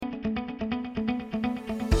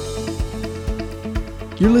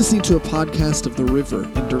You're listening to a podcast of The River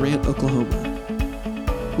in Durant,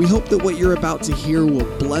 Oklahoma. We hope that what you're about to hear will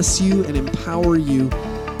bless you and empower you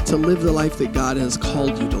to live the life that God has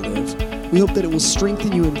called you to live. We hope that it will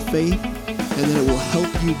strengthen you in faith and that it will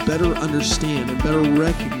help you better understand and better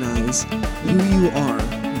recognize who you are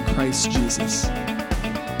in Christ Jesus.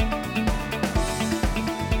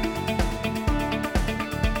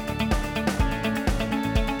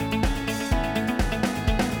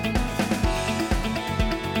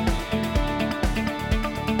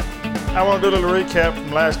 I want to do a little recap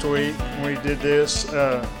from last week when we did this.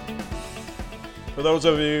 For those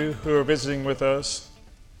of you who are visiting with us,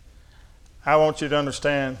 I want you to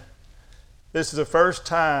understand this is the first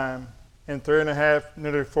time in 3.5,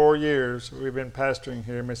 nearly 4 years we've been pastoring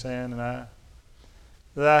here, Miss Ann and I,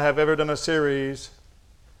 that I have ever done a series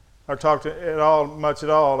or talked much at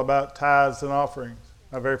all about tithes and offerings.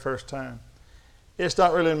 My very first time. It's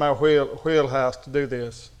not really in my wheelhouse to do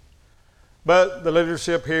this, but the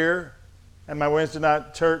leadership here and my Wednesday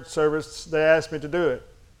night church service, they asked me to do it.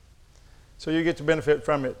 So you get to benefit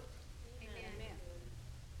from it.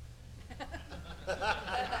 Amen.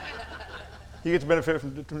 You get to benefit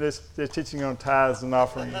from this teaching on tithes and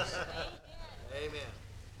offerings. Amen.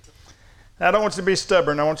 Now, I don't want you to be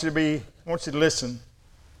stubborn. I want you to listen.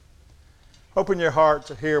 Open your heart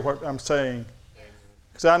to hear what I'm saying.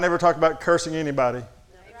 Because I never talk about cursing anybody. Right.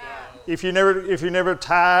 If you never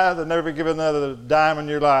tithe and never give another dime in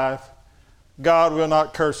your life, God will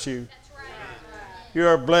not curse you. That's right. You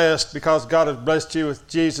are blessed because God has blessed you with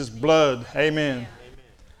Jesus' blood. Amen. Amen.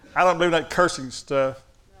 I don't believe in that cursing stuff.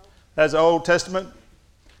 That's the Old Testament.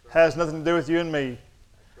 Has nothing to do with you and me.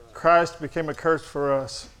 Christ became a curse for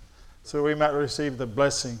us so we might receive the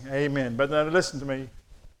blessing. Amen. But now listen to me.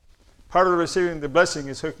 Part of receiving the blessing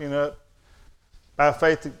is hooking up by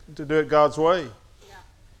faith to do it God's way. Yeah.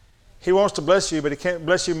 He wants to bless you, but he can't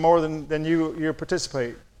bless you more than you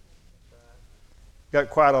participate. Got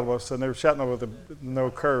quiet all of a sudden. They were shouting over the no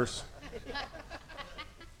curse.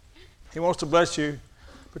 He wants to bless you,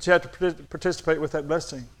 but you have to participate with that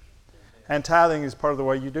blessing. And tithing is part of the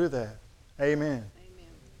way you do that. Amen. Amen.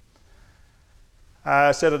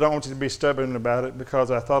 I said I don't want you to be stubborn about it because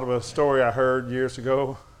I thought of a story I heard years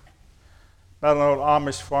ago about an old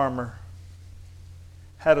Amish farmer.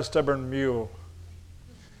 Had a stubborn mule.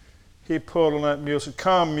 He pulled on that mule, said,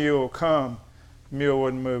 "Come, mule, come." The mule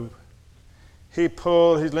wouldn't move. He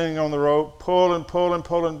pulled, he's leaning on the rope, pull and pull and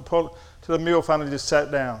pull and pull, till the mule finally just sat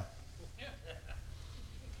down.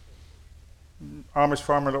 Amish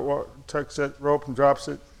farmer takes that rope and drops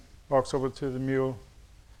it, walks over to the mule,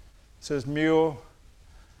 says, "Mule,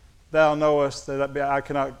 thou knowest that I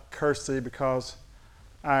cannot curse thee because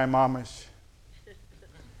I am Amish.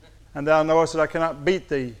 And thou knowest that I cannot beat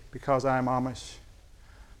thee because I am Amish.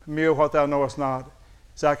 Mule, what thou knowest not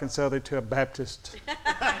is I can sell thee to a Baptist."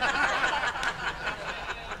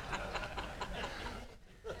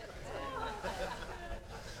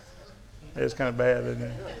 It's kind of bad, isn't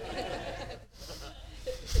it?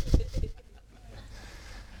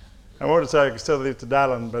 I wanted to say I could sell these to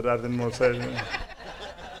Dylan, but I didn't want to say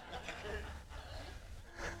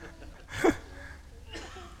it.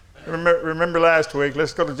 Remember last week,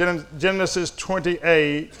 let's go to Genesis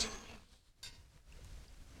 28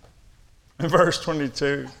 and verse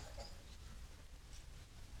 22.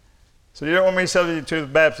 So you don't want me to sell you to the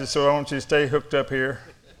Baptist, so I want you to stay hooked up here.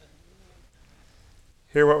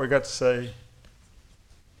 Hear what we got to say.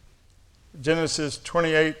 Genesis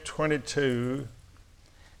 28:22.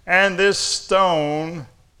 "And this stone,"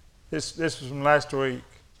 this was from last week,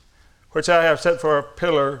 "which I have set for a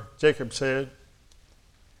pillar," Jacob said,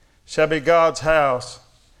 "shall be God's house.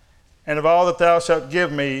 And of all that thou shalt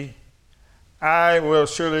give me, I will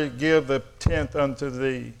surely give the 10th unto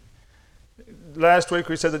thee." Last week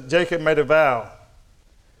we said that Jacob made a vow.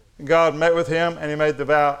 God met with him and he made the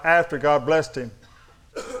vow after God blessed him.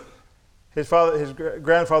 His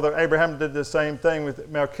grandfather Abraham did the same thing with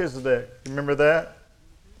Melchizedek. Remember that?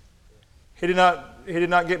 He did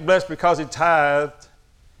not get blessed because he tithed.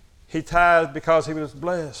 He tithed because he was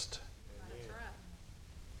blessed.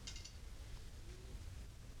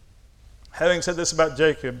 Having said this about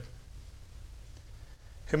Jacob,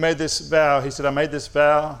 who made this vow, he said, "I made this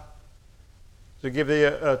vow to give thee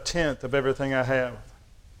a 10th of everything I have.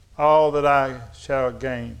 All that I shall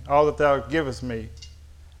gain, all that thou givest me,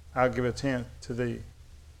 I'll give a 10th to thee."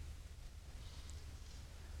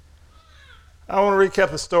 I want to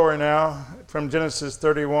recap the story now from Genesis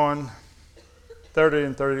 31, 30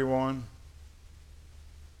 and 31.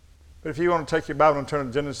 But if you want to take your Bible and turn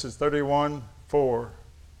to Genesis 31:4.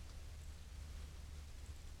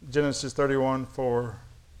 Genesis 31:4.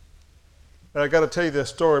 But I got to tell you this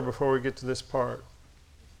story before we get to this part.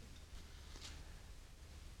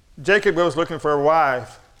 Jacob goes looking for a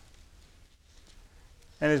wife.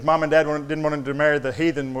 And his mom and dad didn't want him to marry the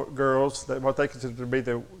heathen girls, what they considered to be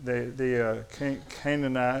the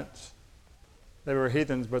Canaanites. They were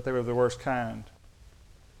heathens, but they were the worst kind.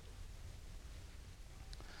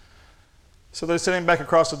 So they sent him back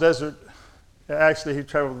across the desert. Actually, he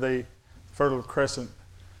traveled the Fertile Crescent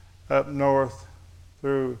up north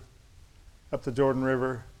through up the Jordan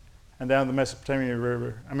River and down the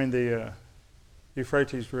the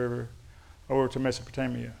Euphrates River over to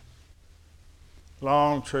Mesopotamia.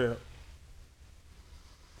 Long trip.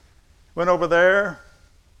 Went over there,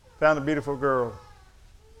 found a beautiful girl.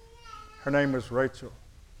 Her name was Rachel.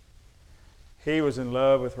 He was in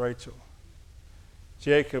love with Rachel.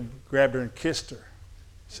 Jacob grabbed her and kissed her,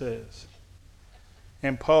 says.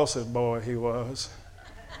 Impulsive boy he was.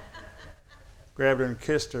 Grabbed her and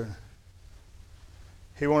kissed her.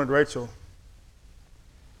 He wanted Rachel.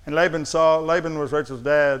 And Laban was Rachel's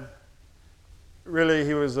dad. Really,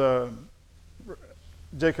 he was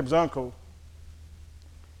Jacob's uncle.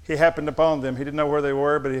 He happened upon them. He didn't know where they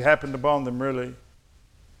were, but he happened upon them, really.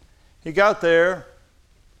 He got there,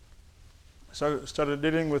 so started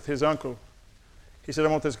dealing with his uncle. He said, I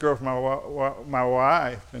want this girl for my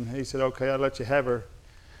wife. And he said, okay, I'll let you have her,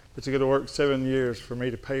 but you got to work 7 years for me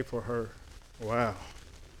to pay for her. Wow.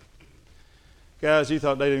 Guys, you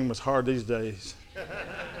thought dating was hard these days.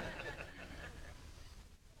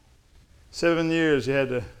 7 years he had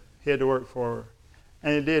to work for her.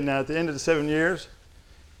 And he did. Now, at the end of the 7 years,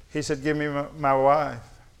 he said, give me my wife.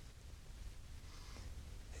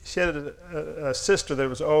 She had a sister that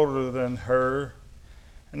was older than her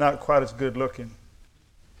and not quite as good looking.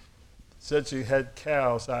 Said she had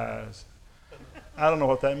cow's eyes. I don't know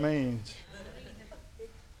what that means.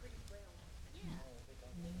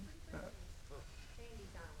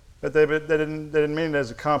 But they didn't mean it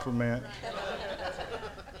as a compliment.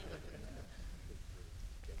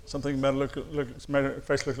 Something about her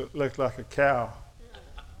face looked like a cow.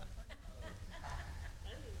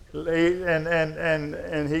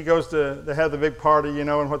 And he goes they have the big party,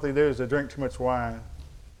 and what they do is they drink too much wine.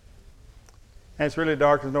 And it's really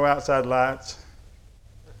dark, there's no outside lights.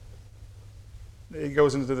 He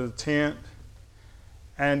goes into the tent,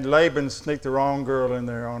 and Laban sneaked the wrong girl in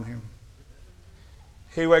there on him.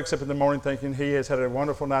 He wakes up in the morning thinking he has had a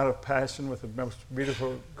wonderful night of passion with the most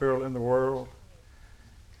beautiful girl in the world.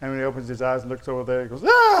 And when he opens his eyes and looks over there, he goes,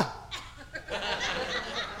 ah!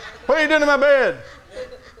 What are you doing in my bed?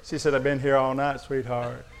 She said, I've been here all night,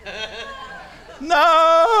 sweetheart.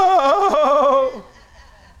 No!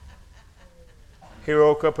 He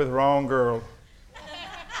woke up with the wrong girl.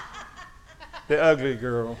 The ugly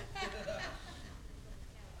girl.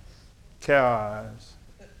 Cow eyes.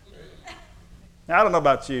 Now, I don't know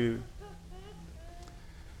about you,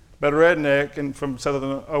 but a redneck from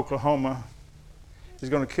southern Oklahoma is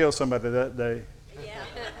going to kill somebody that day. Yeah.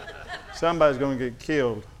 Somebody's going to get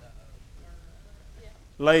killed.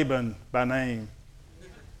 Laban by name.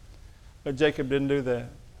 But Jacob didn't do that.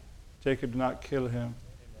 Jacob did not kill him.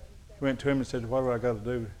 He went to him and said, what do I got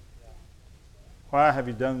to do? Why have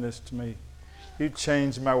you done this to me? You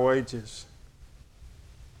changed my wages.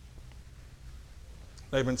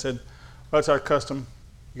 Laban said, well, that's our custom.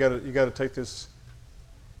 You got to take this.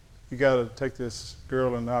 You got to take this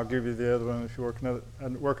girl, and I'll give you the other one if you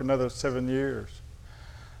work another 7 years.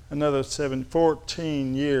 Another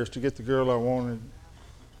 14 years to get the girl I wanted.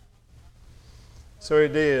 So he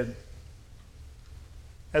did.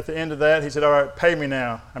 At the end of that, he said, all right, pay me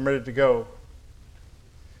now. I'm ready to go.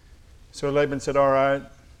 So Laban said, all right.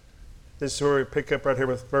 This is where we pick up right here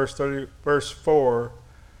with verse 4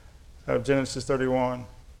 of Genesis 31.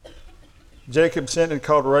 Jacob sent and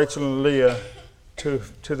called Rachel and Leah to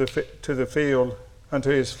the field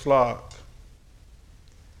unto his flock,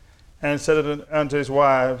 and said unto his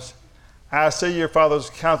wives, I see your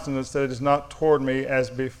father's countenance, that it is not toward me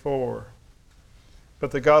as before,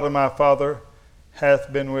 but the God of my father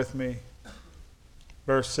hath been with me.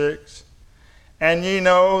 Verse 6, and ye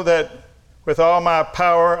know that with all my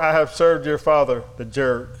power I have served your father, the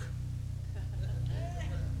jerk.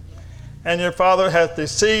 And your father hath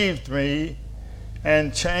deceived me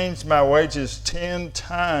and changed my wages 10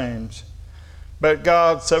 times. But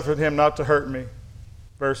God suffered him not to hurt me.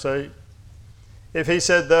 Verse 8. If he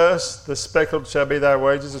said thus, the speckled shall be thy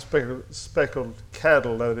wages, the speckled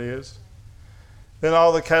cattle, that is, then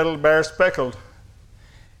all the cattle bear speckled.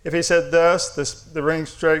 If he said thus, the ring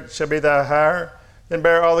straked shall be thy hire, then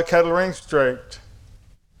bear all the cattle ring straked.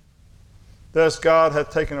 Thus God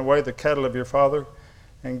hath taken away the cattle of your father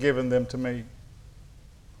and given them to me.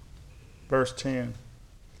 Verse 10.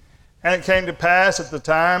 And it came to pass at the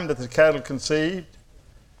time that the cattle conceived,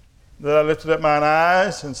 that I lifted up mine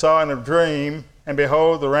eyes and saw in a dream, and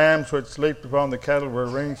behold, the rams which leaped upon the cattle were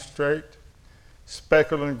ring-straight,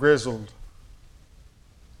 speckled and grizzled.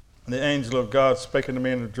 And the angel of God spake unto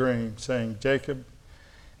me in a dream, saying, Jacob.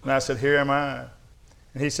 And I said, Here am I.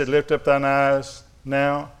 And he said, Lift up thine eyes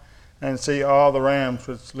now, and see all the rams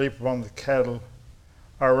which leap upon the cattle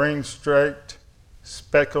are ring-straight,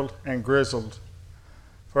 speckled, and grizzled.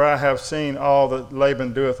 For I have seen all that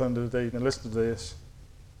Laban doeth unto thee. Now listen to this.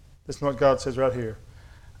 This is what God says right here.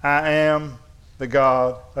 I am the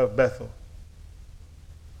God of Bethel,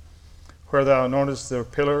 where thou anointest the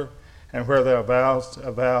pillar, and where thou vowest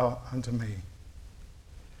a vow unto me.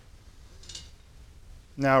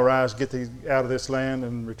 Now arise, get thee out of this land,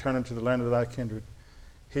 and return unto the land of thy kindred.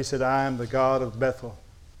 He said, I am the God of Bethel,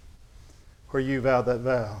 where you vowed that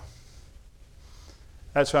vow.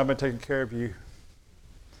 That's why I've been taking care of you.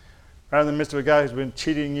 Right in the midst of a guy who's been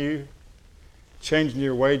cheating you, changing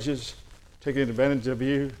your wages, taking advantage of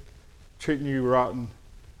you, treating you rotten,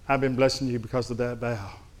 I've been blessing you because of that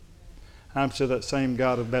vow. I'm still that same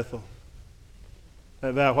God of Bethel.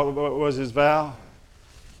 That vow, what was his vow?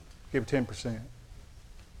 Give 10%.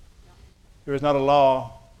 It was not a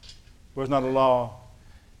law. It was not a law.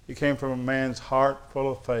 It came from a man's heart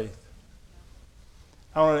full of faith.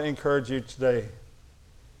 I want to encourage you today.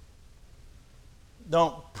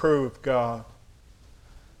 Don't prove God.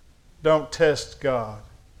 Don't test God.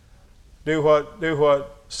 Do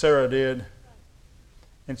what Sarah did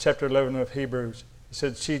in chapter 11 of Hebrews. He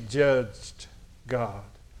said she judged God.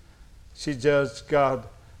 She judged God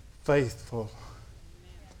faithful.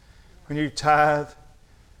 When you tithe,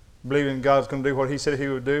 believing God's going to do what he said he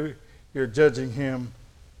would do, you're judging him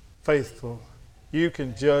faithful. You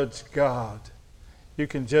can judge God. You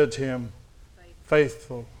can judge him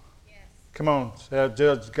faithful. Yes. Come on, say, I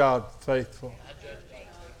judge God faithful.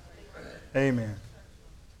 Amen.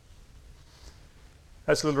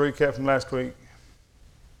 That's a little recap from last week.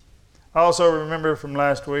 I also remember from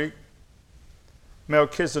last week,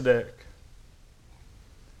 Melchizedek.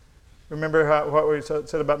 Remember what we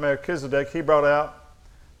said about Melchizedek? He brought out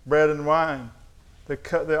bread and wine,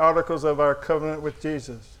 the articles of our covenant with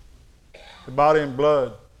Jesus, the body and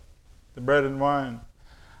blood, the bread and wine,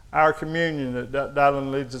 our communion that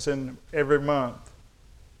Dylan leads us in every month.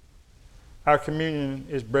 Our communion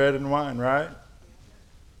is bread and wine, right?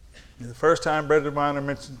 The first time bread and wine are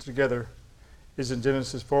mentioned together is in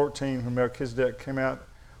Genesis 14 when Melchizedek came out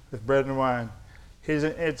with bread and wine.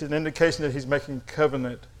 It's an indication that he's making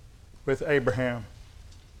covenant with Abraham.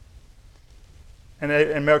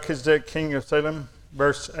 And Melchizedek, king of Salem,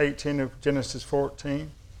 verse 18 of Genesis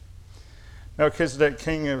 14. Melchizedek,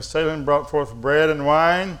 king of Salem, brought forth bread and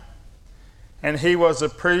wine, and he was the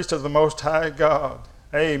priest of the Most High God.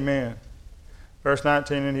 Amen. Verse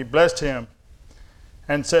 19, and he blessed him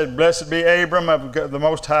and said, Blessed be Abram of the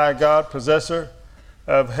Most High God, possessor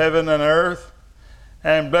of heaven and earth,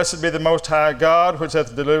 and blessed be the Most High God, which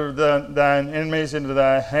hath delivered thine enemies into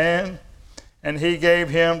thy hand. And he gave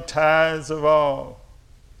him tithes of all.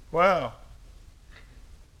 Wow.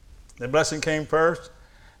 The blessing came first,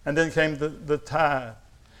 and then came the tithe.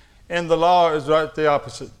 And the law is right the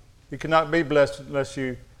opposite. You cannot be blessed unless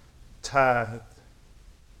you tithe.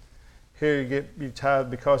 Here you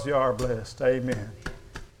tithe because you are blessed. Amen.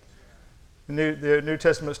 The New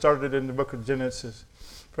Testament started in the book of Genesis.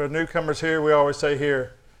 For newcomers here, we always say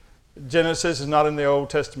here, Genesis is not in the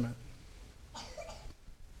Old Testament.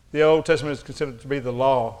 The Old Testament is considered to be the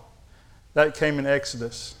law. That came in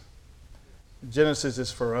Exodus. Genesis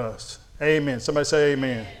is for us. Amen. Somebody say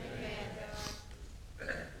amen.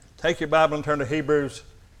 Amen. Take your Bible and turn to Hebrews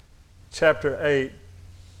chapter 8.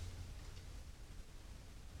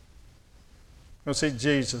 We'll see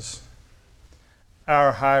Jesus,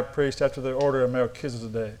 our high priest after the order of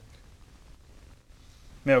Melchizedek.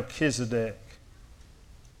 Melchizedek.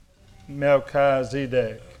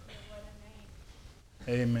 Melchizedek.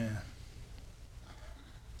 Amen.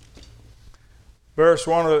 Verse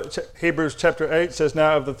 1 of Hebrews chapter 8 says,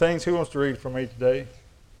 Now of the things, who wants to read for me today?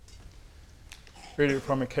 Read it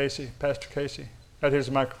for me, Casey, Pastor Casey. Right here's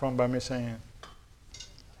the microphone by Miss Ann.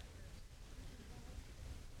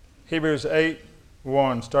 Hebrews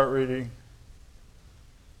 8:1. Start reading.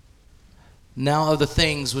 Now of the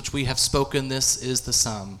things which we have spoken, this is the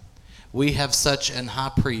sum. We have such an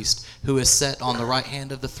high priest who is set on the right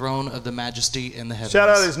hand of the throne of the majesty in the heavens. Shout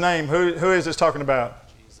out his name. Who is this talking about?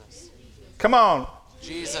 Jesus. Come on.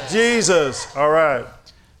 Jesus. Jesus. All right.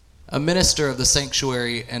 A minister of the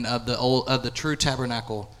sanctuary and of the true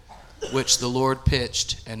tabernacle, which the Lord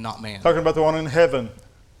pitched and not man. Talking about the one in heaven.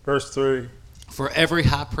 Verse 3. For every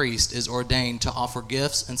high priest is ordained to offer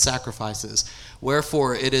gifts and sacrifices.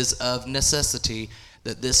 Wherefore it is of necessity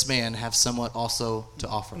that this man have somewhat also to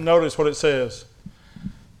offer. Notice what it says.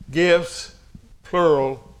 Gifts,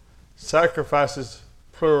 plural. Sacrifices,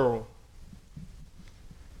 plural.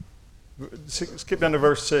 Skip down to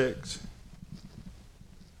verse 6.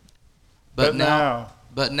 But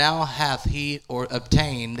now hath he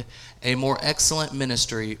obtained a more excellent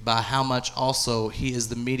ministry, by how much also he is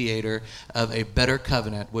the mediator of a better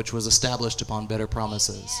covenant, which was established upon better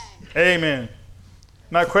promises. Amen.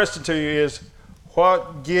 My question to you is,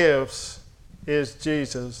 what gifts is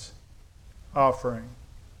Jesus offering?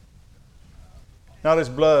 Not his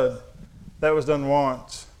blood. That was done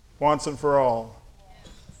once and for all.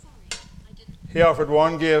 He offered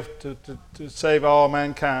one gift to save all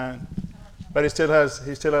mankind, but he still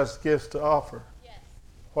has gifts to offer.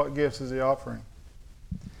 What gifts is he offering?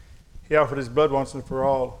 He offered his blood once and for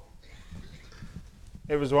all.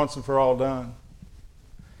 It was once and for all done.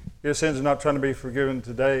 Your sins are not trying to be forgiven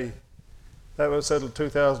today. That was settled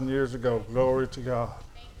 2,000 years ago. Glory to God.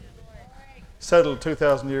 Settled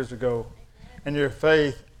 2,000 years ago. And your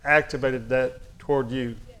faith activated that toward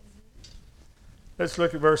you. Let's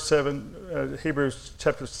look at verse 7, Hebrews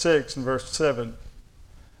chapter 6 and verse 7.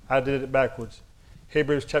 I did it backwards.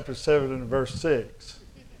 Hebrews chapter 7 and verse 6.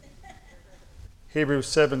 Hebrews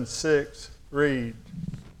 7:6. Read.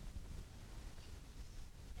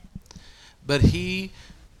 But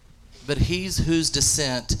he's whose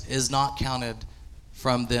descent is not counted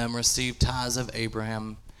from them received tithes of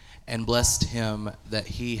Abraham, and blessed him that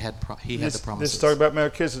he had the promises. This is talking about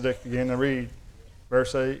Melchizedek again. I read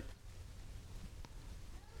verse 8.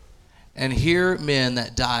 And here men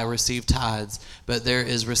that die receive tithes, but there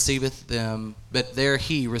he receiveth them,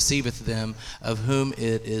 of whom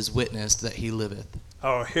it is witnessed that he liveth.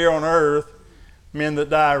 Oh, here on earth, men that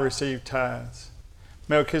die receive tithes.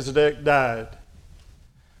 Melchizedek died.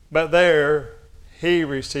 But there he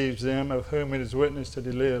receives them, of whom it is witnessed that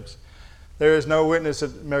he lives. There is no witness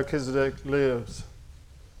that Melchizedek lives.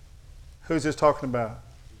 Who's this talking about?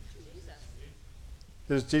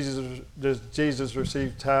 Does Jesus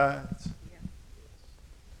receive tithes? Yeah.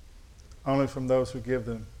 Only from those who give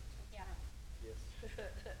them. Yeah.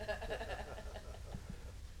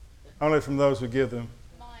 Only from those who give them.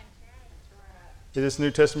 Mine. Is this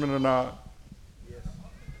New Testament or not? Yes.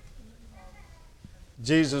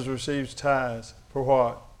 Jesus receives tithes for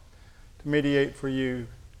what? To mediate for you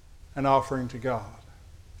an offering to God.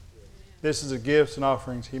 This is the gifts and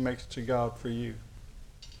offerings he makes to God for you.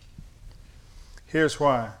 Here's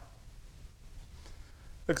why.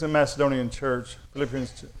 Look at the Macedonian church,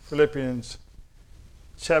 Philippians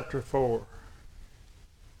chapter 4.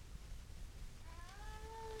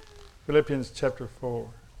 Philippians chapter 4,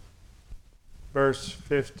 verse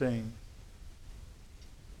 15.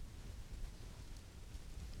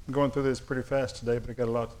 I'm going through this pretty fast today, but I got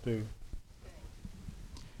a lot to do.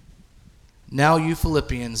 Now you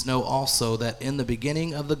Philippians know also that in the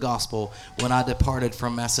beginning of the gospel, when I departed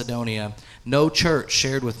from Macedonia, no church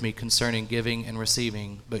shared with me concerning giving and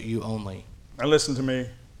receiving, but you only. Now listen to me.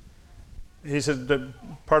 He said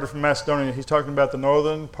that part of Macedonia, he's talking about the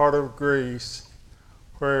northern part of Greece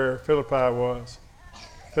where Philippi was.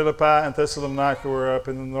 Philippi and Thessalonica were up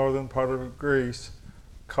in the northern part of Greece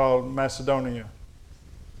called Macedonia.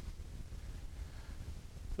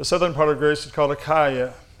 The southern part of Greece is called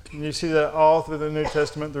Achaia. And you see that all through the New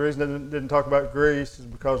Testament. The reason they didn't talk about Greece is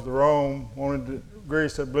because Rome wanted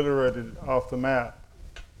Greece obliterated off the map.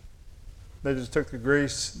 They just took the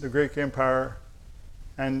Greek Empire,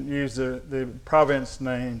 and used the province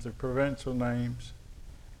names, the provincial names.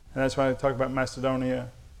 And that's why they talk about Macedonia.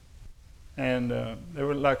 And they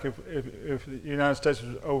were like if the United States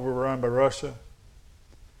was overrun by Russia,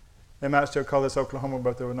 they might still call this Oklahoma,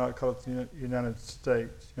 but they would not call it the United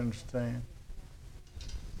States. You understand?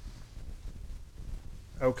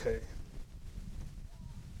 Okay.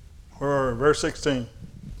 Where are we? Verse 16.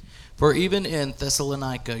 For even in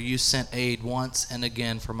Thessalonica you sent aid once and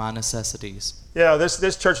again for my necessities. Yeah,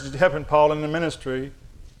 this church is helping Paul in the ministry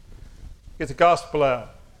get the gospel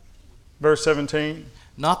out. Verse 17.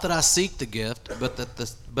 Not that I seek the gift,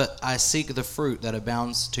 but I seek the fruit that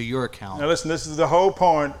abounds to your account. Now listen, this is the whole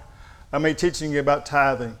point of me teaching you about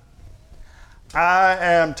tithing. I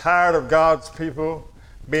am tired of God's people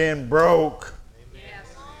being broke.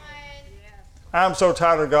 I'm so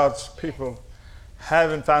tired of God's people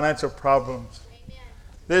having financial problems. Amen.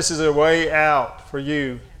 This is a way out for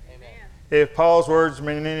you. Amen. If Paul's words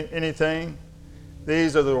mean anything,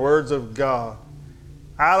 these are the words of God.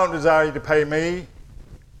 I don't desire you to pay me,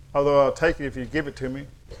 although I'll take it if you give it to me.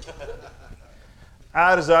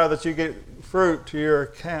 I desire that you get fruit to your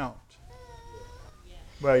account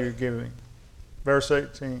while you're giving. Verse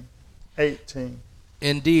 18.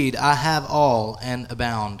 Indeed, I have all and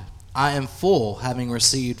abound. I am full, having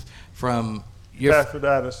received from your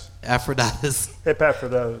Epaphroditus,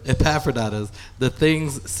 the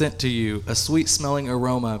things sent to you, a sweet-smelling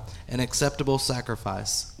aroma, an acceptable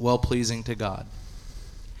sacrifice, well-pleasing to God.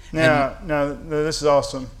 Now, this is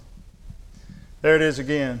awesome. There it is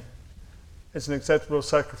again. It's an acceptable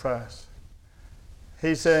sacrifice.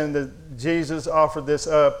 He's saying that Jesus offered this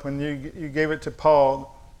up when you gave it to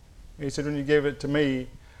Paul. He said, when you gave it to me,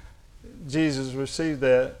 Jesus received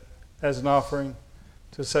that as an offering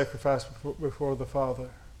to sacrifice before the Father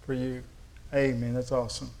for you. Amen. That's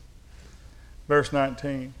awesome. Verse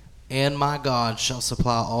 19. And my God shall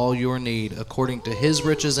supply all your need according to his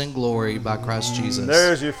riches and glory by Christ Jesus.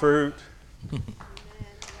 There's your fruit.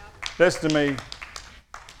 Listen to me.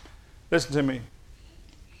 Listen to me.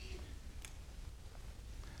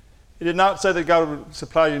 It did not say that God would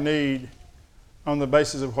supply your need on the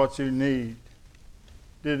basis of what you need.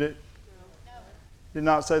 Did it? No. It did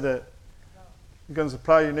not say that. He's going to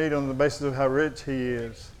supply your need on the basis of how rich he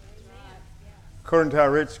is. According to how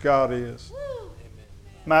rich God is.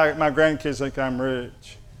 My grandkids think I'm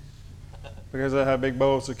rich because I have big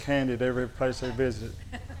bowls of candy at every place they visit.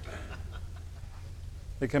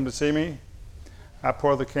 They come to see me. I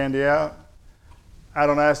pour the candy out. I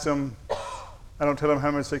don't ask them, I don't tell them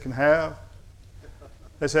how much they can have.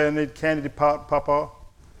 They say, I need candy to Papa.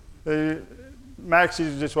 Max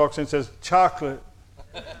usually just walks in and says, chocolate.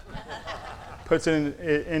 Puts it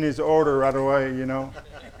in his order right away, you know.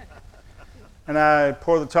 And I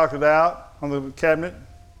pour the chocolate out on the cabinet.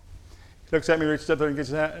 He looks at me, reaches up there and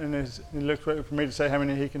gets that, and he looks for me to say how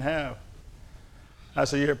many he can have. I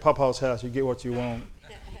say, you're at Papa's house, you get what you want.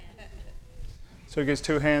 So he gets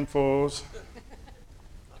 2 handfuls.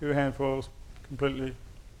 2 handfuls completely.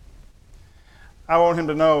 I want him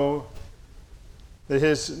to know that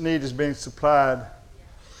his need is being supplied,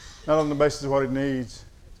 not on the basis of what he needs,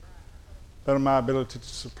 but on my ability to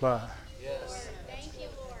supply. Yes. Thank you,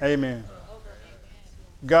 Lord. Amen.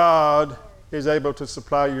 God is able to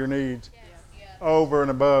supply your needs over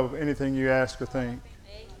and above anything you ask or think.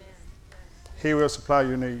 He will supply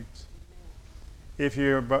your needs if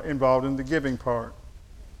you're involved in the giving part.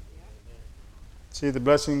 See, the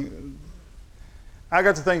blessing, I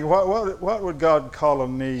got to think, what would God call a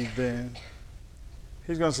need then?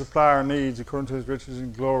 He's going to supply our needs according to his riches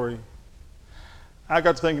and glory. I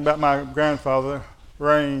got to think about my grandfather,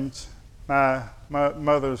 Raines, my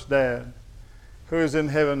mother's dad, who is in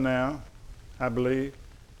heaven now, I believe.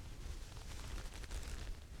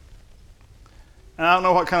 And I don't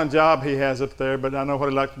know what kind of job he has up there, but I know what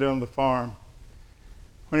he liked to do on the farm.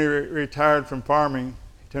 When he retired from farming,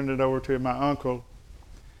 he turned it over to my uncle,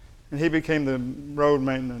 and he became the road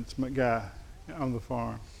maintenance guy on the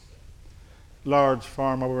farm. Large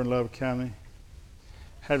farm over in Love County.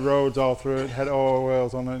 Had roads all through it, had oil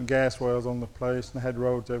wells on it, and gas wells on the place, and had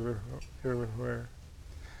roads everywhere.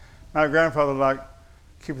 My grandfather liked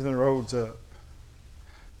keeping the roads up.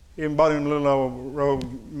 He even bought him a little old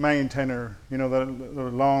road maintainer, you know, the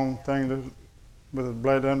long thing with a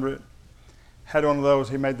blade under it. Had one of those,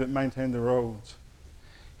 he made that maintain the roads.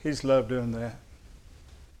 He just loved doing that.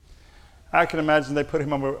 I can imagine they put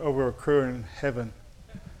him over a crew in heaven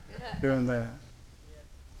doing that.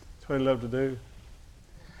 That's what he loved to do.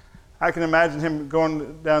 I can imagine him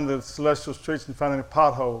going down the celestial streets and finding a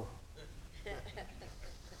pothole.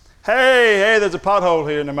 Hey, there's a pothole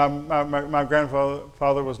here. And my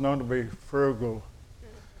grandfather was known to be frugal.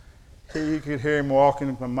 You could hear him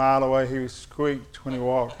walking from a mile away. He squeaked when he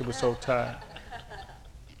walked. He was so tired.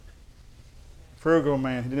 Frugal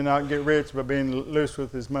man. He did not get rich by being loose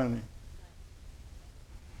with his money.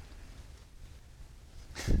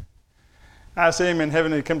 I see him in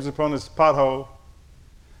heaven. He comes upon this pothole.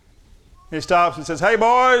 He stops and says, hey,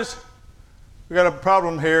 boys, we got a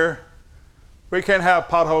problem here. We can't have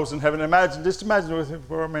potholes in heaven. Just imagine with him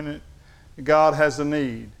for a minute. God has a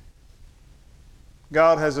need.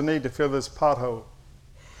 God has a need to fill this pothole.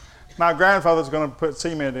 My grandfather's going to put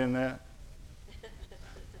cement in that.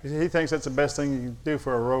 He thinks that's the best thing you can do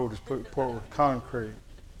for a road is pour with concrete.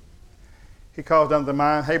 He calls down to the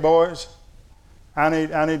mine, hey boys, I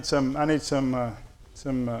need some call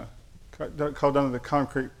down to the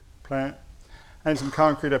concrete plant. I need some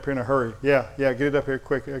concrete up here in a hurry. Yeah, get it up here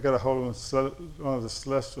quick. I got a hole in one of the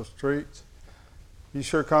celestial streets. You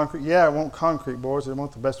sure concrete? Yeah, I want concrete, boys. I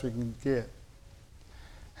want the best we can get.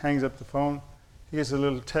 Hangs up the phone. He gets a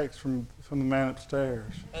little text from the man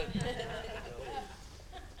upstairs.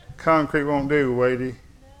 Concrete won't do, Wadey.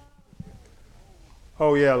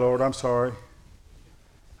 Oh, yeah, Lord, I'm sorry.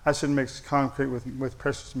 I shouldn't mix concrete with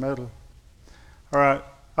precious metal. All right,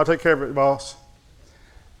 I'll take care of it, boss.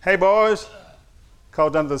 Hey, boys,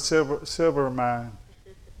 called down to the silver mine.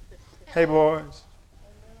 Hey, boys,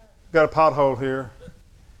 got a pothole here.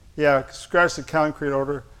 Yeah, scratch the concrete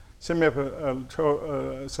order. Send me up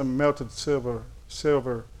some melted silver.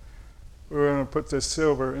 We're going to put this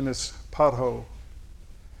silver in this pothole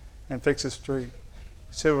and fix the street.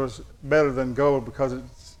 Silver's better than gold because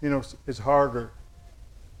it's harder.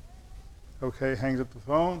 Okay, hangs up the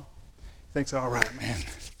phone. Thinks, all right, man,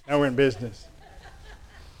 now we're in business.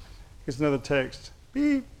 Gets another text.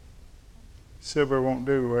 Beep. Silver won't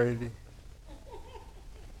do, Wady.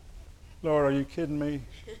 Lord, are you kidding me?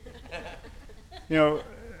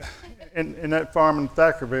 In that farm in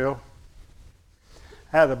Thackerville,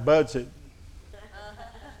 I had a budget.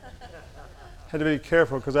 Had to be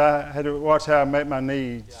careful because I had to watch how I met my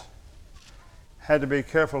needs. Had to be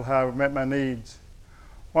careful how I met my needs.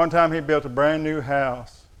 One time he built a brand new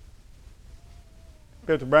house.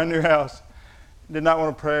 Did not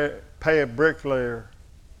want to pay a bricklayer.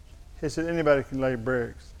 He said anybody can lay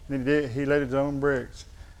bricks. And he did. He laid his own bricks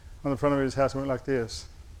on the front of his house and went like this.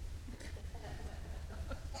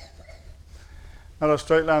 Not a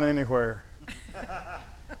straight line anywhere.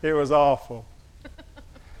 It was awful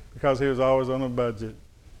because he was always on a budget.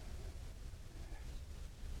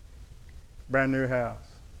 Brand new house.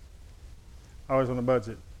 Always on a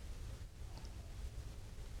budget.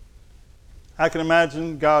 I can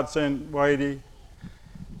imagine God saying, Wadey,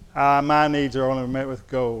 my needs are only met with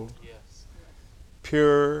gold. Yes.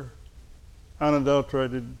 Pure,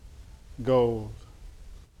 unadulterated gold.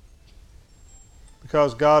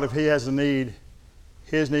 Because God, if he has a need,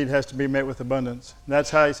 his need has to be met with abundance. And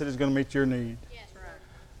that's how he said he's going to meet your need. Yes.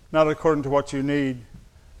 Not according to what you need,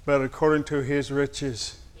 but according to his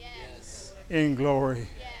riches in glory.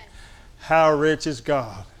 Yes. How rich is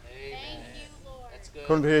God? Thank you, Lord. That's good.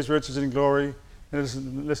 According to his riches in glory.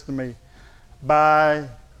 And listen to me. By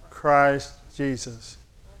Christ Jesus.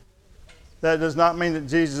 That does not mean that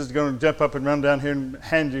Jesus is going to jump up and run down here and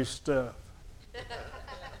hand you stuff.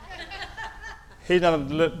 He's not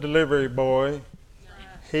a delivery boy.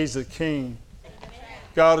 He's the king.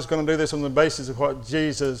 God is going to do this on the basis of what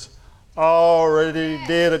Jesus already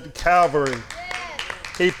did at Calvary.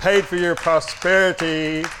 He paid for your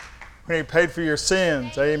prosperity when he paid for your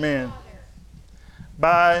sins. Amen.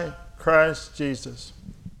 By Christ Jesus.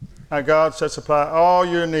 Now God shall supply all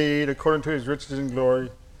your need according to his riches and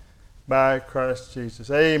glory by Christ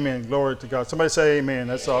Jesus. Amen. Glory to God. Somebody say amen.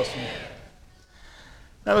 That's awesome.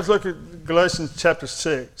 Now let's look at Galatians chapter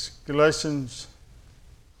 6. Galatians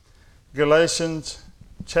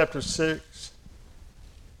chapter 6.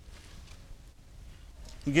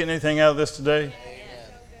 You getting anything out of this today?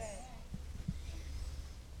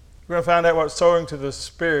 We're going to find out what sowing to the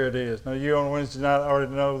Spirit is. Now, you on Wednesday night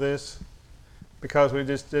already know this because we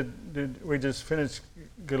just finished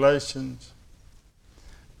Galatians.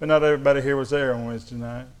 But not everybody here was there on Wednesday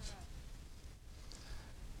nights.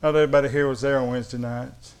 Not everybody here was there on Wednesday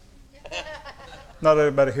nights. Not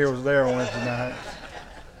everybody here was there on Wednesday nights.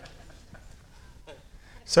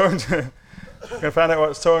 We're going to find out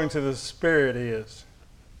what sowing to the Spirit is.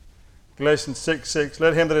 Galatians 6:6.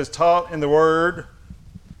 Let him that is taught in the word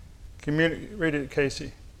read it,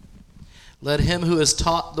 Casey. Let him who is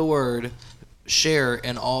taught the word share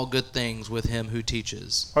in all good things with him who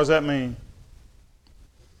teaches. What does that mean?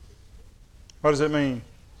 What does it mean? It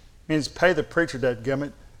means pay the preacher,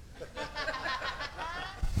 dadgummit.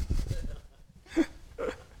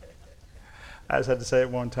 I just had to say it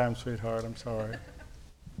one time, sweetheart. I'm sorry.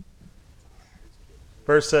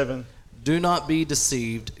 Verse 7. Do not be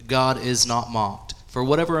deceived. God is not mocked. For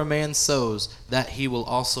whatever a man sows, that he will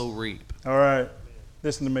also reap. All right.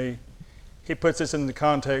 Listen to me. He puts this in the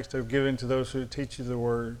context of giving to those who teach you the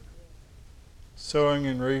word. Sowing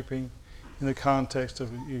and reaping in the context of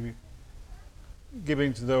you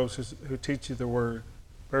giving to those who teach you the word.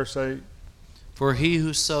 Verse 8. For he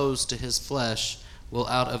who sows to his flesh will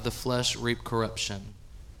out of the flesh reap corruption.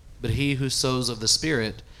 But he who sows of the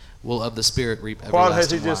Spirit will of the Spirit reap everlasting life. What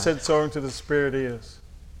has he just said sowing to the Spirit is?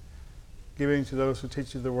 Giving to those who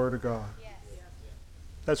teach you the word of God. Yes.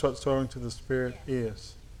 That's what sowing to the Spirit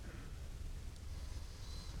is.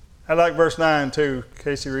 I like verse 9 too.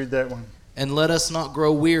 Casey, read that one. And let us not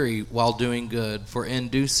grow weary while doing good, for in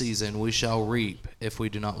due season we shall reap if we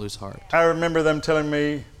do not lose heart. I remember them telling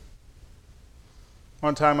me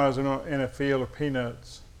one time I was in a field of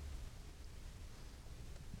peanuts.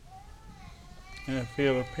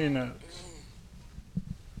 Anybody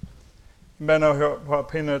know what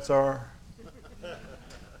peanuts are?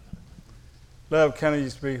 Love County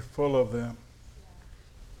used to be full of them.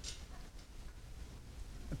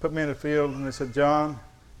 They put me in a field and they said, John,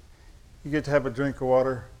 you get to have a drink of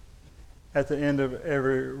water at the end of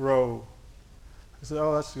every row. I said,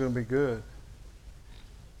 oh, that's going to be good.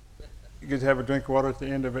 You get to have a drink of water at the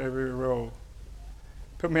end of every row.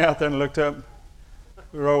 Put me out there and looked up.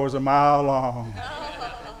 The row was a mile long.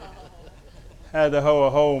 Had to hoe a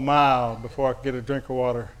whole mile before I could get a drink of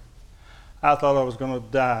water. I thought I was going to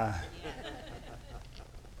die.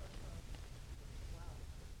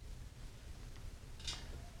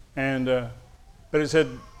 And but it said,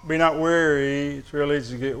 be not weary. It's real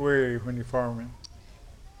easy to get weary when you're farming.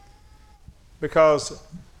 Because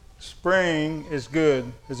spring is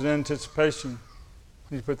good. It's an anticipation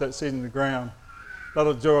when you put that seed in the ground. A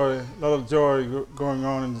lot of joy going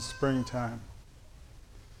on in the springtime.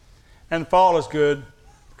 And fall is good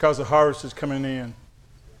because the harvest is coming in.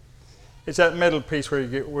 It's that middle piece where you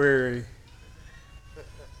get weary.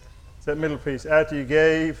 It's that middle piece. After you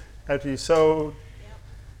gave, after you sowed,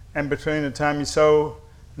 and between the time you sow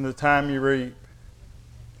and the time you reap.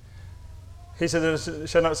 He said, there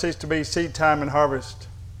shall not cease to be seed time and harvest.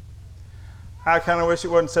 I kind of wish it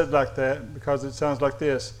wasn't said like that because it sounds like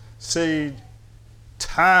this. Seed,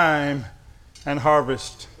 time, and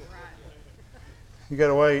harvest. You got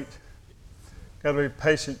to wait. Got to be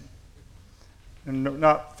patient and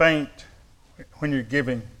not faint when you're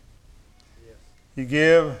giving. You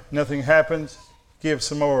give, nothing happens. Give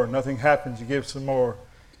some more. Nothing happens. You give some more.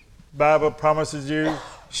 Bible promises you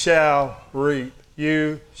shall reap.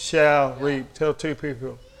 You shall reap. Tell two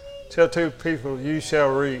people. Tell two people you shall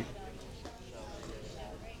reap.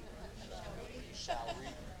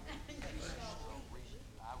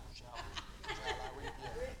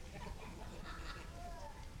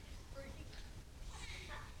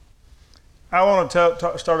 I want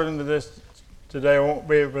to start into this today. I won't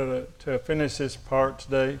be able to finish this part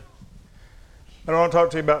today. But I want to talk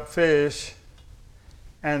to you about fish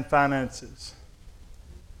and finances.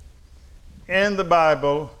 In the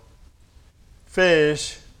Bible,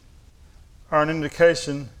 fish are an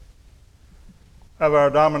indication of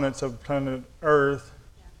our dominance of planet Earth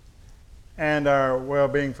and our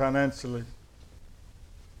well-being financially.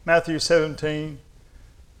 Matthew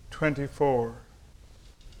 17:24.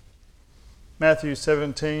 Matthew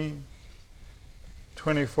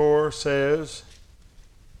 17:24 says,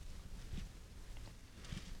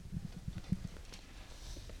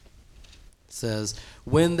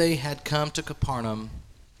 when they had come to Capernaum,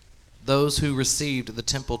 those who received the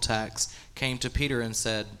temple tax came to Peter and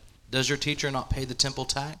said, does your teacher not pay the temple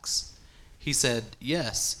tax? He said,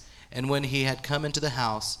 yes. And when he had come into the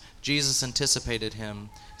house, Jesus anticipated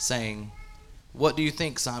him, saying, what do you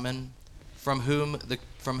think, Simon? From whom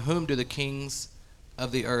do the kings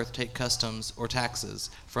of the earth take customs or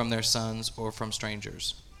taxes, from their sons or from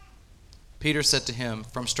strangers? Peter said to him,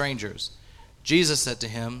 from strangers. Jesus said to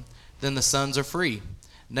him, then the sons are free.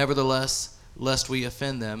 Nevertheless, lest we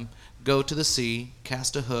offend them, go to the sea,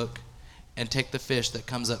 cast a hook, and take the fish that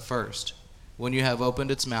comes up first. When you have opened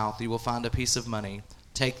its mouth, you will find a piece of money.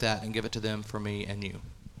 Take that and give it to them for me and you.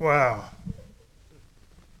 Wow.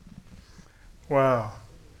 Wow.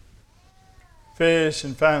 Fish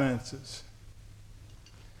and finances.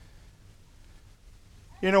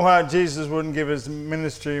 You know why Jesus wouldn't give his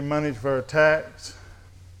ministry money for a tax?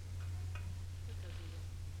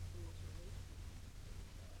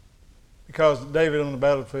 Because David on the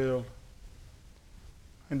battlefield,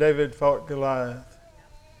 and David fought Goliath.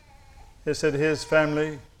 It said his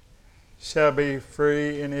family shall be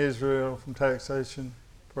free in Israel from taxation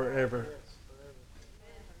forever.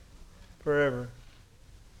 Forever.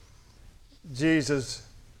 Jesus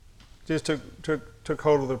just took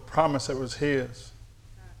hold of the promise that was his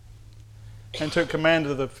and took command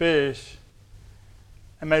of the fish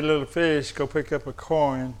and made a little fish go pick up a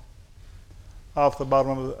coin off the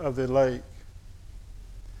bottom of the lake.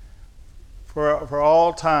 For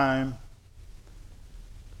all time,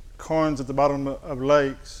 coins at the bottom of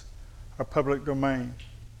lakes are public domain.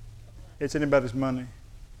 It's anybody's money.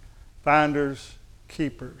 Finders,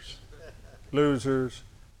 keepers, losers,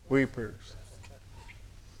 weepers.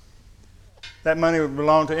 That money would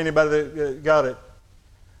belong to anybody that got it.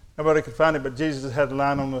 Nobody could find it, but Jesus had a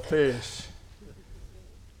line on the fish.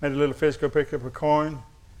 Made a little fish go pick up a coin,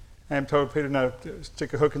 and told Peter, now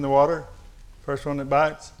stick a hook in the water. First one that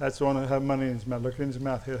bites, that's the one that have money in his mouth. Look in his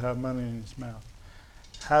mouth, he'll have money in his mouth.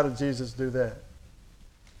 How did Jesus do that?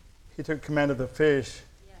 He took command of the fish,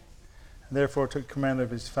 and therefore took command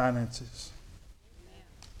of his finances.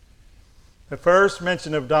 The first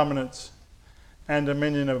mention of dominance and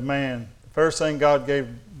dominion of man, the first thing God gave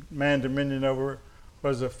man dominion over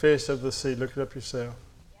was a fish of the sea. Look it up yourself.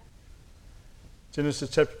 Genesis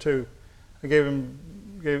chapter 2. He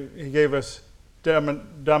gave us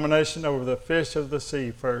domination over the fish of the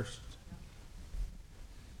sea first.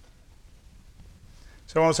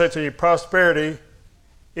 So I want to say to you, prosperity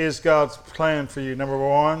is God's plan for you. Number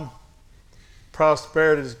one,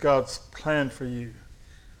 prosperity is God's plan for you.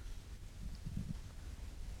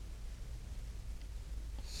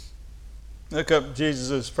 Look up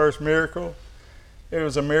Jesus' first miracle. It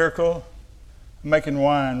was a miracle of making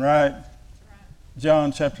wine, right?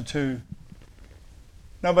 John chapter 2.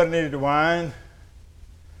 Nobody needed wine.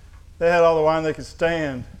 They had all the wine they could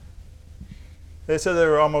stand. They said they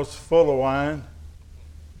were almost full of wine.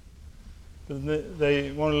 But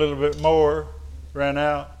they wanted a little bit more, ran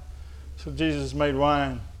out. So Jesus made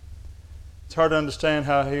wine. It's hard to understand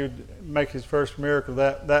how he would make his first miracle,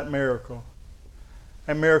 that miracle.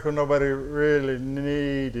 A miracle nobody really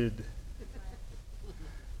needed.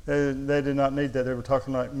 They did not need that. They were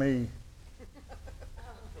talking like me.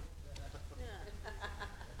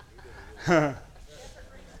 They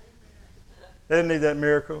didn't need that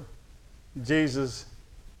miracle. Jesus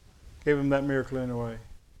gave them that miracle anyway.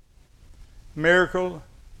 Miracle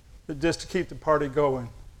just to keep the party going.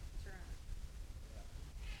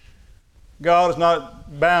 God is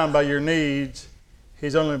not bound by your needs.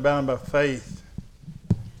 He's only bound by faith.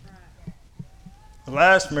 The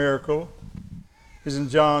last miracle is in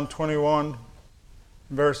John 21,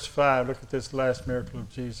 verse 5. Look at this last miracle of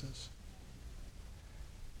Jesus.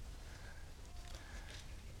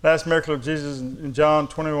 Last miracle of Jesus in John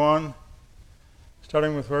 21,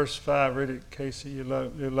 starting with verse 5. Read it, Casey. You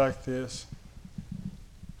like this.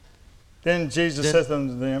 Then Jesus said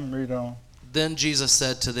unto them, read on. Then Jesus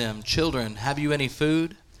said to them, Children, have you any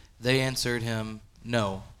food? They answered him,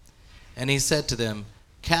 No. And he said to them,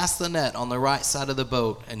 Cast the net on the right side of the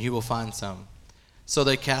boat, and you will find some. So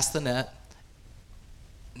they cast the net.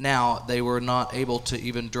 Now they were not able to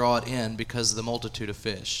even draw it in because of the multitude of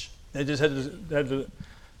fish. They just had to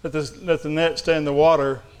let the net stay in the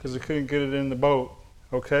water because they couldn't get it in the boat.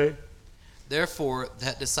 Okay? Therefore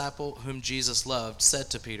that disciple whom Jesus loved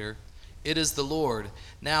said to Peter, It is the Lord.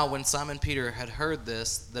 Now when Simon Peter had heard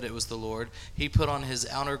this, that it was the Lord, he put on his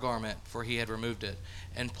outer garment, for he had removed it,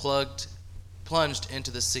 and plunged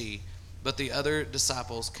into the sea. But the other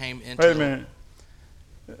disciples came into... Wait a minute.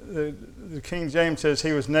 The King James says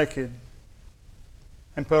he was naked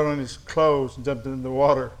and put on his clothes and jumped into the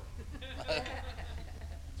water.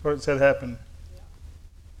 That's what it said happened.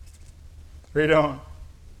 Read on.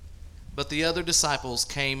 But the other disciples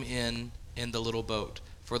came in the little boat,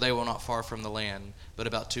 for they were not far from the land, but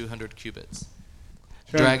about 200 cubits.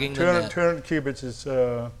 Dragging the net. 200 cubits is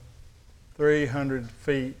 300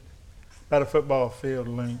 feet, about a football field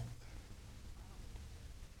length.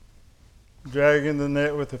 Dragging the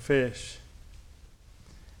net with the fish.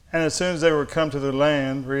 And as soon as they were come to the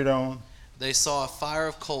land, read on. They saw a fire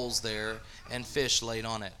of coals there, and fish laid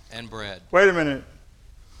on it, and bread. Wait a minute.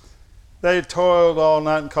 They toiled all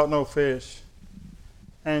night and caught no fish.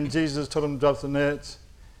 And Jesus told them to drop the nets.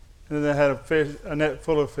 And then they had a net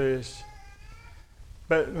full of fish.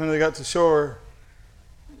 But when they got to shore,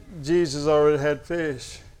 Jesus already had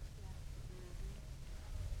fish.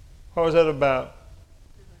 What was that about?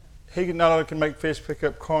 He not only can make fish pick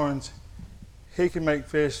up corns, he can make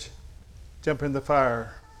fish jump in the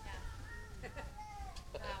fire.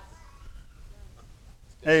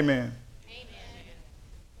 Amen.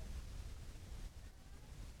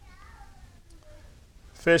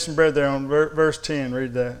 Fish and bread there on verse 10.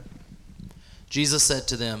 Read that. Jesus said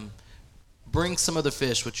to them, Bring some of the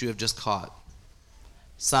fish which you have just caught.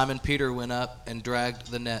 Simon Peter went up and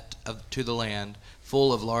dragged the net to the land,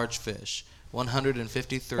 full of large fish,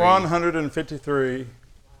 153. 153.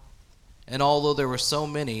 And although there were so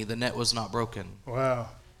many, the net was not broken. Wow.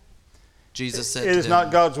 Jesus said to them, It is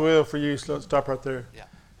not God's will for you. So let's stop right there. Yeah.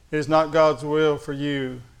 It is not God's will for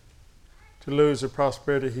you to lose the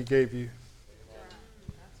prosperity he gave you.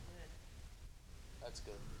 That's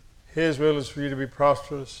good. His will is for you to be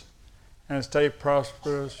prosperous and stay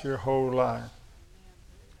prosperous your whole life.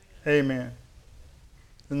 Amen.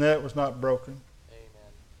 The net was not broken.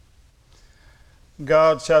 Amen.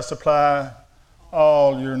 God shall supply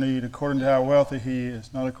all your need according to how wealthy he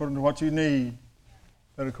is. Not according to what you need,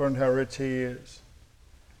 but according to how rich he is.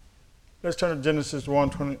 Let's turn to Genesis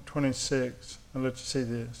 1:26 and let you see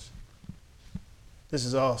this. This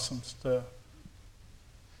is awesome stuff.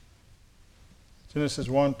 Genesis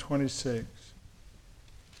 1:26.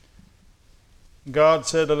 God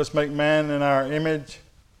said, Let us make man in our image,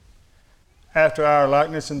 after our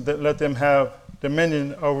likeness, and let them have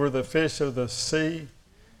dominion over the fish of the sea,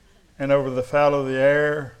 and over the fowl of the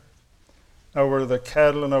air, over the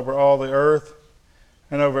cattle, and over all the earth,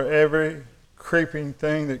 and over every creeping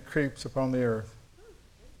thing that creeps upon the earth.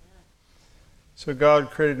 So God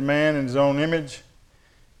created man in his own image.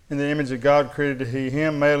 In the image of God created he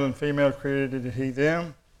him, male and female created he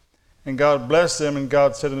them. And God blessed them, and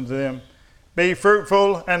God said unto them, Be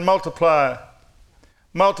fruitful and multiply.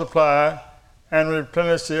 Multiply and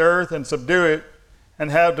replenish the earth and subdue it, and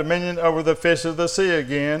have dominion over the fish of the sea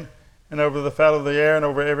again, and over the fowl of the air, and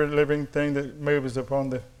over every living thing that moves upon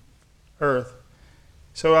the earth.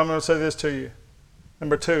 So I'm going to say this to you.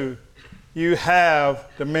 Number 2, you have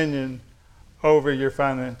dominion over your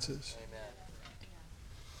finances. Amen.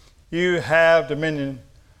 You have dominion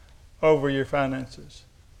over your finances.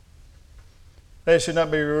 They should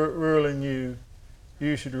not be ruling you.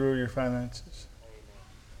 You should rule your finances.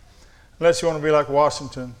 Unless you want to be like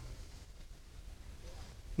Washington.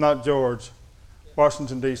 Not George.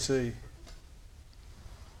 Washington, D.C. They're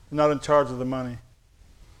not in charge of the money.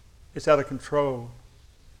 It's out of control.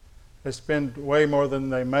 They spend way more than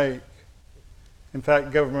they make. In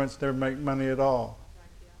fact, governments never make money at all.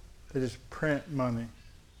 They just print money.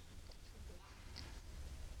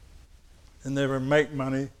 They never make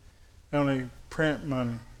money. They only print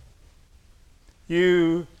money.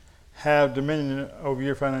 You have dominion over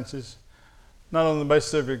your finances, not on the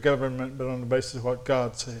basis of your government, but on the basis of what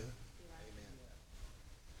God said. Amen.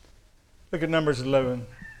 Look at Numbers 11.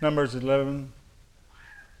 Numbers 11,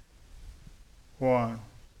 1.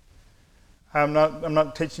 I'm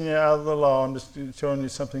not teaching you out of the law. I'm just showing you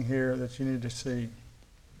something here that you need to see.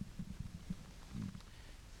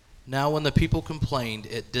 Now when the people complained,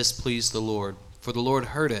 it displeased the Lord, for the Lord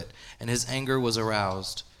heard it, and his anger was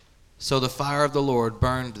aroused. So the fire of the Lord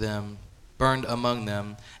burned among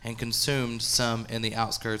them, and consumed some in the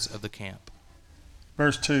outskirts of the camp.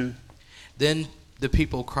 Verse 2. Then the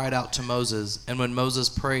people cried out to Moses, and when Moses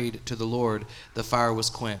prayed to the Lord, the fire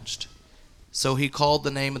was quenched. So he called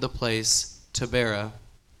the name of the place Taberah,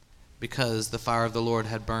 because the fire of the Lord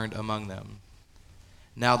had burned among them.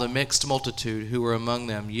 Now the mixed multitude who were among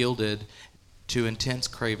them yielded to intense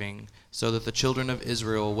craving, so that the children of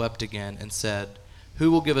Israel wept again and said,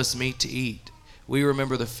 Who will give us meat to eat? We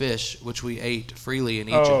remember the fish which we ate freely in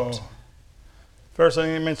Egypt. First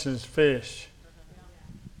thing he mentions fish.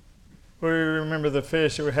 We remember the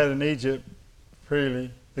fish that we had in Egypt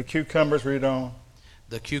freely. The cucumbers, read on.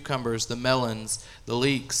 The cucumbers, the melons, the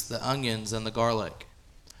leeks, the onions, and the garlic.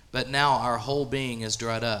 But now our whole being is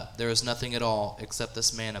dried up. There is nothing at all except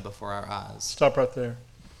this manna before our eyes. Stop right there.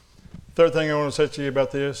 Third thing I want to say to you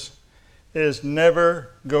about this is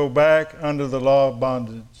never go back under the law of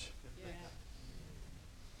bondage. Yeah.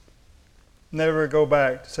 Never go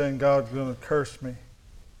back to saying God's going to curse me.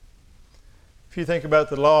 If you think about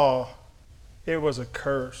the law, it was a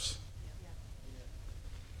curse.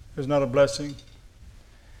 It was not a blessing.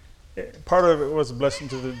 Part of it was a blessing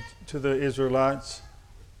to the Israelites,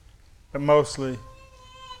 but mostly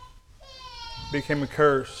became a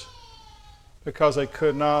curse because they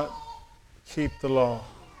could not keep the law.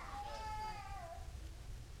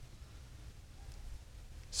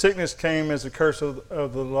 Sickness came as a curse of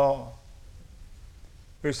the law.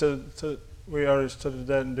 We already studied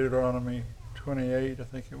that in Deuteronomy 28, I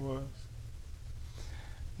think it was.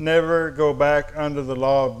 Never go back under the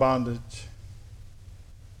law of bondage.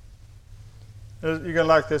 You're going to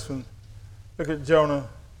like this one. Look at Jonah.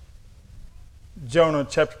 Jonah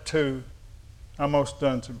chapter 2. Almost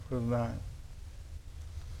done for tonight.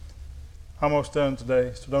 Almost done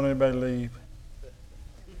today, so don't anybody leave.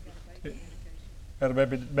 Got a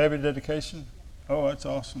baby dedication? Oh, that's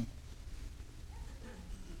awesome.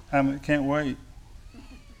 I can't wait.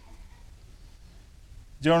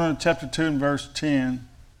 Jonah chapter 2 and verse 10.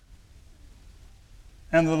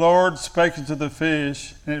 And the Lord spake unto the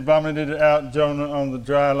fish, and it vomited out Jonah on the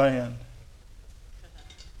dry land.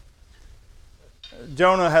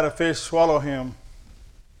 Jonah had a fish swallow him.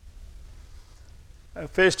 A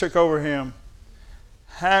fish took over him.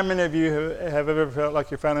 How many of you have ever felt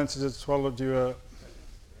like your finances had swallowed you up?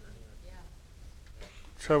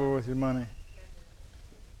 Trouble with your money.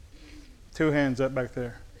 2 hands up back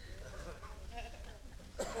there.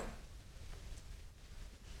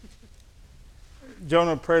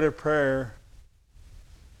 Jonah prayed a prayer.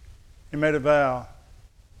 He made a vow.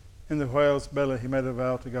 In the whale's belly, he made a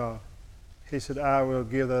vow to God. He said, I will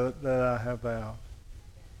give that I have vowed.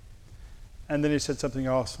 And then he said something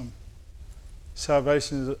awesome.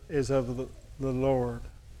 Salvation is of the Lord.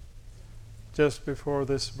 Just before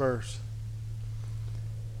this verse.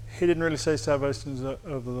 He didn't really say salvation is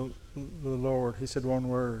of the Lord. He said one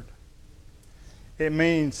word. It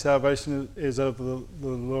means salvation is of the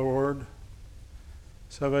Lord.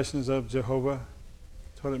 Salvation is of Jehovah.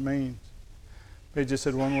 That's what it means. He just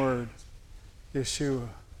said one word. Yeshua.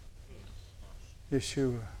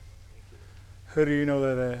 Yeshua. Who do you know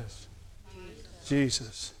that as?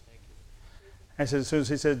 Jesus. And so as soon as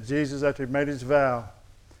he said Jesus, after he made his vow,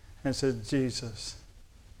 and said Jesus,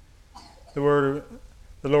 the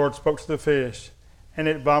Lord spoke to the fish, and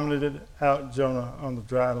it vomited out Jonah on the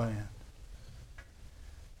dry land.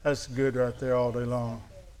 That's good right there all day long.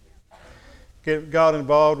 Get God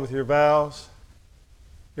involved with your vows,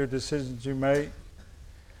 your decisions you make,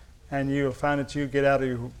 and you will find that you get out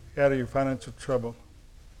of your financial trouble.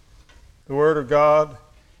 The Word of God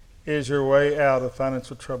is your way out of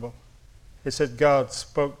financial trouble. It said God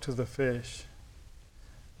spoke to the fish.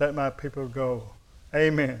 Let my people go.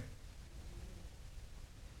 Amen.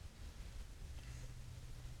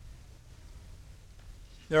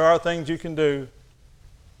 There are things you can do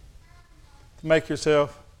to make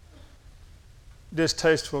yourself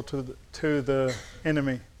distasteful to the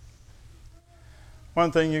enemy.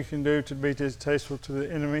 One thing you can do to be distasteful to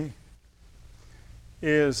the enemy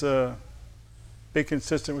is be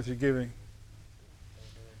consistent with your giving.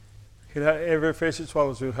 Every fish that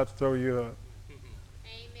swallows you will have to throw you up.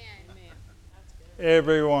 Amen.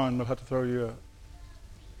 Everyone will have to throw you up.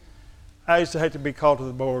 I used to hate to be called to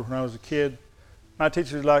the board when I was a kid. My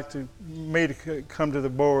teachers liked me to come to the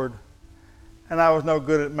board, and I was no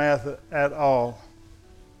good at math at all.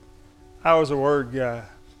 I was a word guy.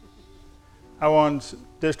 I won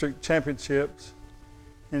district championships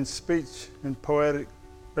in speech and poetic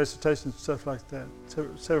recitation, stuff like that,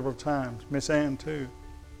 several times. Miss Ann too.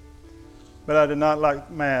 But I did not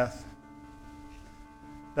like math.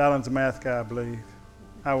 Dylan's a math guy, I believe.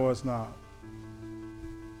 I was not.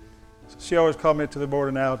 So she always called me to the board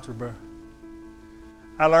in algebra.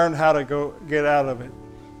 I learned how to get out of it.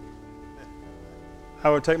 I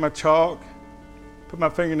would take my chalk, put my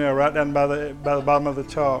fingernail right down by the bottom of the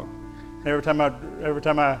chalk. And every time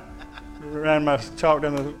I ran my chalk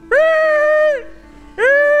down the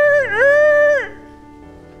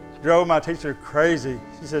drove my teacher crazy.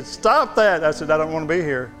 She said, "Stop that." I said, "I don't want to be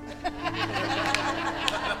here."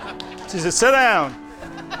 She said, "Sit down."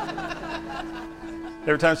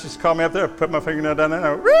 Every time she called me up there, I put my fingernail down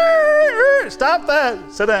there and I, "Stop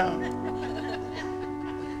that, sit down."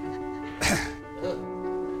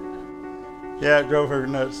 Yeah, it drove her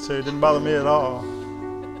nuts too. It didn't bother me at all.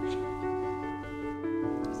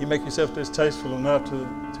 You make yourself distasteful enough to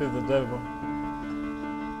the devil.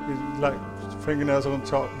 He's like fingernails on a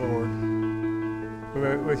chalkboard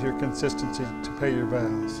with your consistency to pay your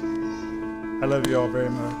vows. I love you all very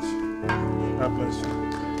much. God bless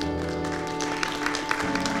you.